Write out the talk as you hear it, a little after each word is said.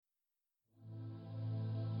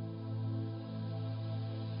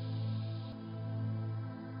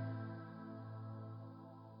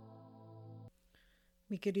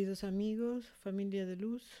Mis queridos amigos, familia de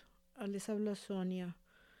luz, les habla Sonia.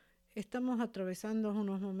 Estamos atravesando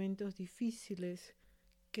unos momentos difíciles.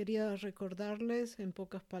 Quería recordarles, en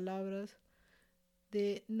pocas palabras,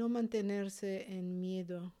 de no mantenerse en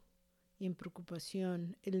miedo y en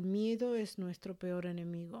preocupación. El miedo es nuestro peor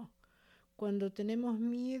enemigo. Cuando tenemos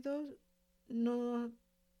miedo, no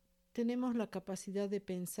tenemos la capacidad de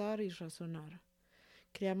pensar y razonar.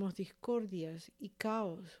 Creamos discordias y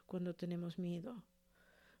caos cuando tenemos miedo.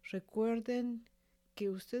 Recuerden que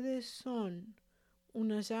ustedes son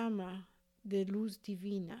una llama de luz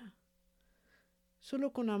divina.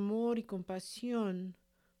 Solo con amor y compasión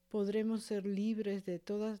podremos ser libres de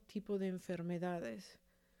todo tipo de enfermedades.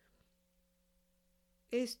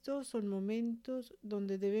 Estos son momentos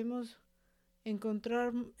donde debemos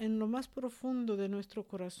encontrar en lo más profundo de nuestro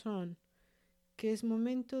corazón, que es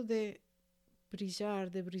momento de brillar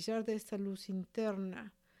de esta luz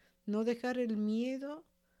interna, no dejar el miedo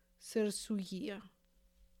ser su guía.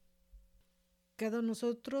 Cada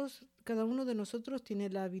uno de nosotros tiene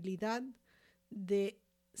la habilidad de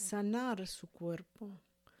sanar su cuerpo.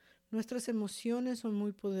 Nuestras emociones son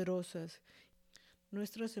muy poderosas.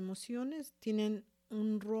 Nuestras emociones tienen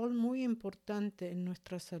un rol muy importante en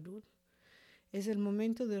nuestra salud. Es el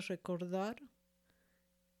momento de recordar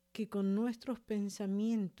que con nuestros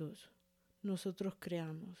pensamientos nosotros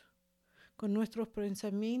creamos. Con nuestros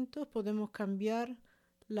pensamientos podemos cambiar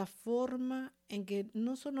la forma en que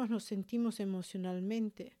no solo nos sentimos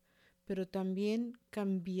emocionalmente, pero también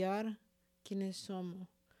cambiar quiénes somos.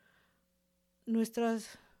 Nuestros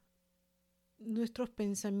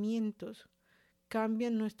pensamientos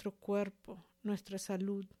cambian nuestro cuerpo, nuestra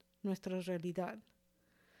salud, nuestra realidad.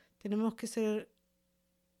 Tenemos que ser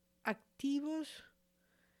activos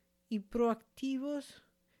y proactivos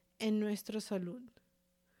en nuestra salud.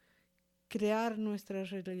 Crear nuestra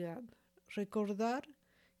realidad. Recordar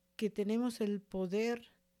que tenemos el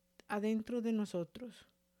poder adentro de nosotros.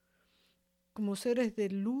 Como seres de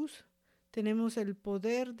luz, tenemos el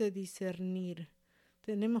poder de discernir.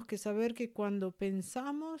 Tenemos que saber que cuando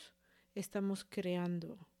pensamos, estamos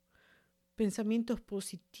creando. Pensamientos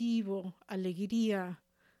positivos, alegría,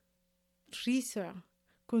 risa,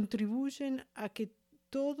 contribuyen a que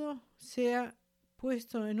todo sea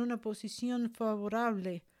puesto en una posición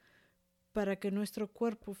favorable para que nuestro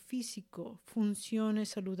cuerpo físico funcione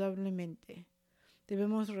saludablemente.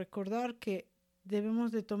 Debemos recordar que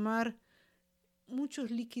debemos de tomar muchos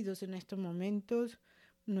líquidos en estos momentos,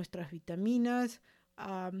 nuestras vitaminas,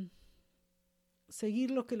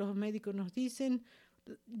 seguir lo que los médicos nos dicen.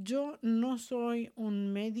 Yo no soy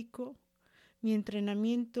un médico, mi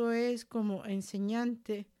entrenamiento es como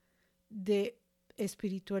enseñante de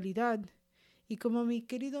espiritualidad y como mi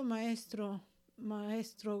querido maestro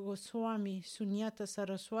Goswami Sunyata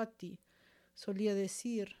Saraswati solía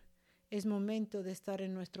decir, es momento de estar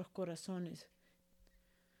en nuestros corazones.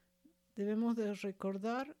 Debemos de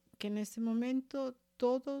recordar que en este momento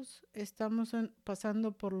todos estamos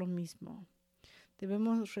pasando por lo mismo.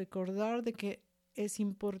 Debemos recordar de que es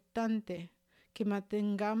importante que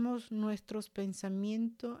mantengamos nuestros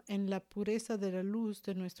pensamientos en la pureza de la luz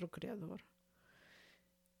de nuestro Creador.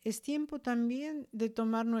 Es tiempo también de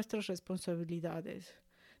tomar nuestras responsabilidades,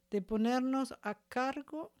 de ponernos a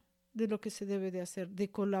cargo de lo que se debe de hacer, de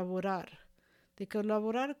colaborar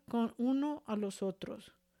con uno a los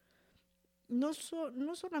otros. No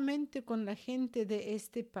solamente con la gente de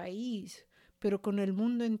este país, pero con el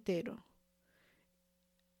mundo entero.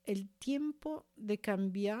 El tiempo de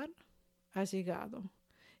cambiar ha llegado.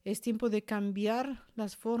 Es tiempo de cambiar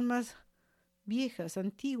las formas viejas,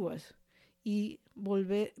 antiguas, y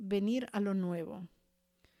venir a lo nuevo.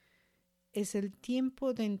 Es el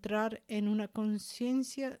tiempo de entrar en una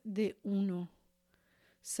conciencia de uno,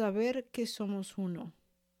 saber que somos uno.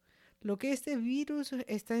 Lo que este virus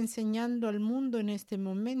está enseñando al mundo en este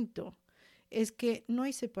momento es que no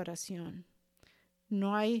hay separación,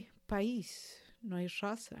 no hay país, no hay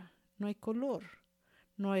raza, no hay color,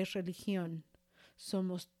 no hay religión.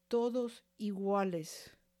 Somos todos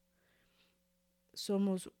iguales.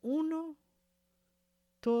 Somos uno,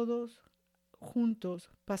 todos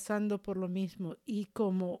juntos, pasando por lo mismo. Y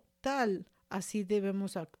como tal, así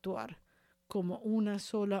debemos actuar, como una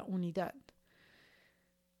sola unidad.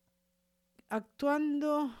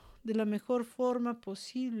 Actuando de la mejor forma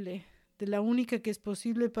posible, de la única que es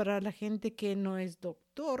posible para la gente que no es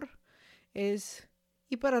doctor,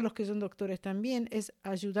 y para los que son doctores también, es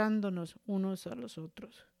ayudándonos unos a los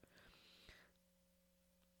otros.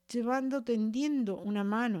 Tendiendo una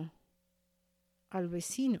mano al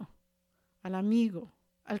vecino, al amigo,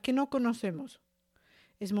 al que no conocemos.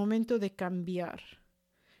 Es momento de cambiar.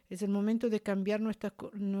 Es el momento de cambiar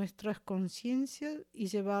nuestras conciencias y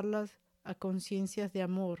llevarlas a conciencias de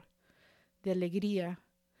amor, de alegría,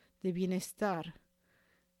 de bienestar,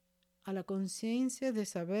 a la conciencia de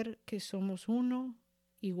saber que somos uno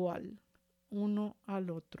igual, uno al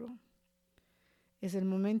otro. Es el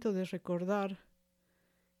momento de recordar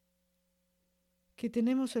que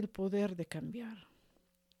tenemos el poder de cambiar.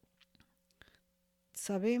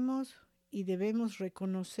 Sabemos y debemos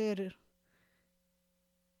reconocer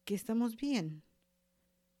que estamos bien,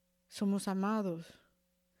 somos amados,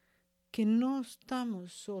 que no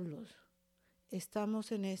estamos solos,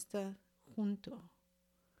 estamos en esta junto.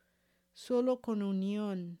 Solo con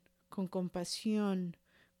unión, con compasión,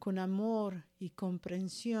 con amor y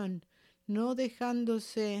comprensión, no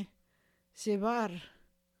dejándose llevar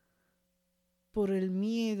por el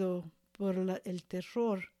miedo, por el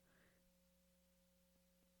terror,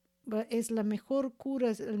 es la mejor cura,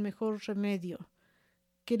 es el mejor remedio.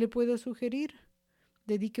 ¿Qué le puedo sugerir?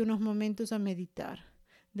 Dedique unos momentos a meditar.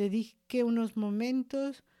 Dedique unos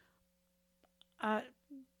momentos a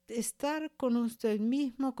estar con usted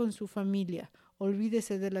mismo, con su familia.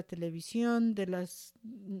 Olvídese de la televisión, de las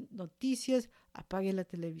noticias. Apague la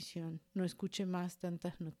televisión. No escuche más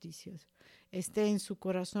tantas noticias. Esté en su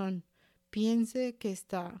corazón. Piense que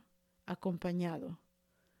está acompañado.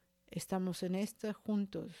 Estamos en esta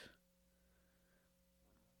juntos.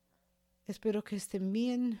 Espero que estén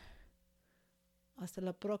bien. Hasta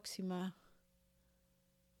la próxima.